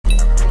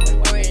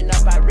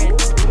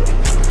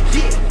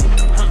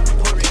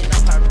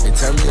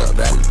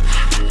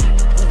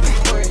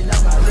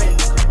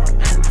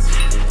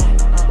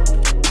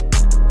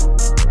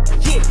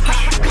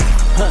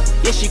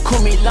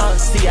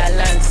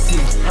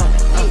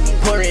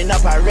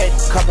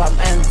cup, I'm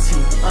anti.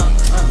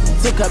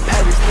 Took her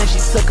Paris, then she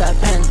took her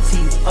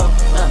panties off.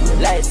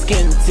 Light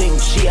skin thing,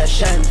 she a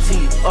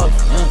shanty off.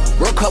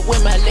 Broke up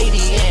with my lady,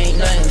 ain't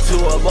nothing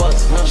to a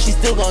boss. She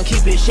still gon'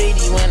 keep it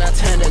shady when I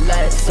turn the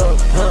lights off.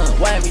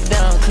 Wipe me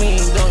down clean,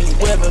 don't you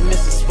ever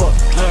miss a spot.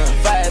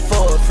 5,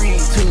 4, 3,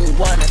 2,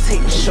 1, I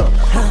take a shot.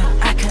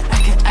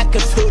 I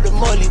can feel the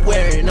molly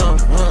wearing on.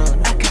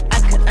 I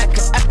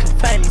can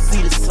finally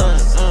see the sun.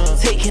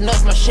 Taking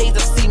off my shades,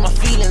 I see my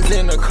feelings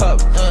in the cup.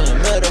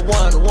 Murder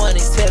 1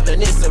 is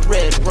heaven, it's a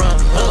red rum.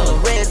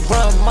 Red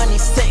rum, money,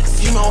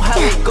 sex, you know how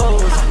it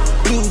goes.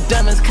 Blue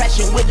diamonds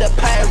clashing with the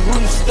pyro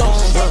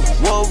stones.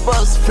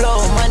 Robust flow,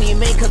 money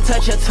make her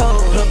touch her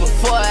toes.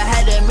 Before I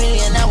had a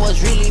million, I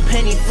was really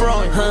penny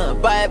throwing.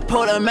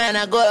 Bipolar man,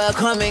 I gotta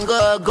come and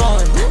go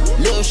going.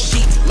 Little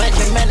sheep,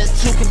 magic man is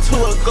took into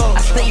a go.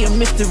 I stay a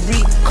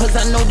mystery, cause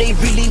I know they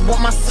really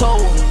want my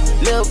soul.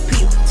 Little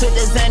peep, to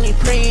the Zanny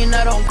praying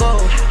I don't go.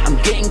 I'm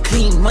getting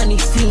clean, money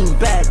fiend,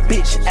 bad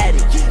bitch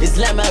addict.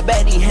 Islam my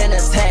baddie,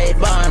 henna's tight,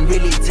 but I'm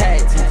really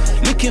tight.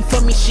 Looking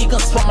for me, she gon'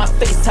 swap my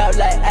face out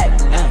like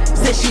act.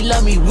 Say she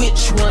love me,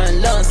 which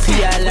one?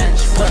 LANCEY, I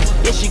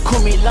LANCEY. Yeah, she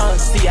call me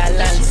LANCEY, I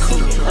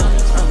LANCEY.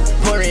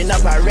 Pouring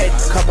up a red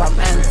cup, I'm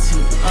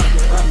anti.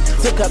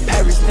 Took her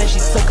Paris, then she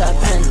took her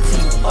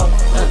panty off.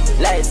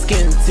 Light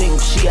skin thing,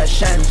 she a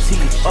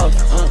shanty off.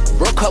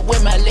 Broke up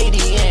with my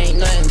lady, ain't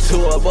nothing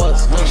to a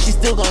boss. She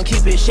still gon'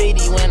 keep it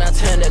shady when I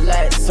turn the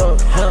lights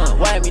off.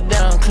 Wipe me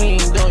down clean,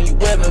 don't you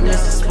ever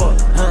miss a spot.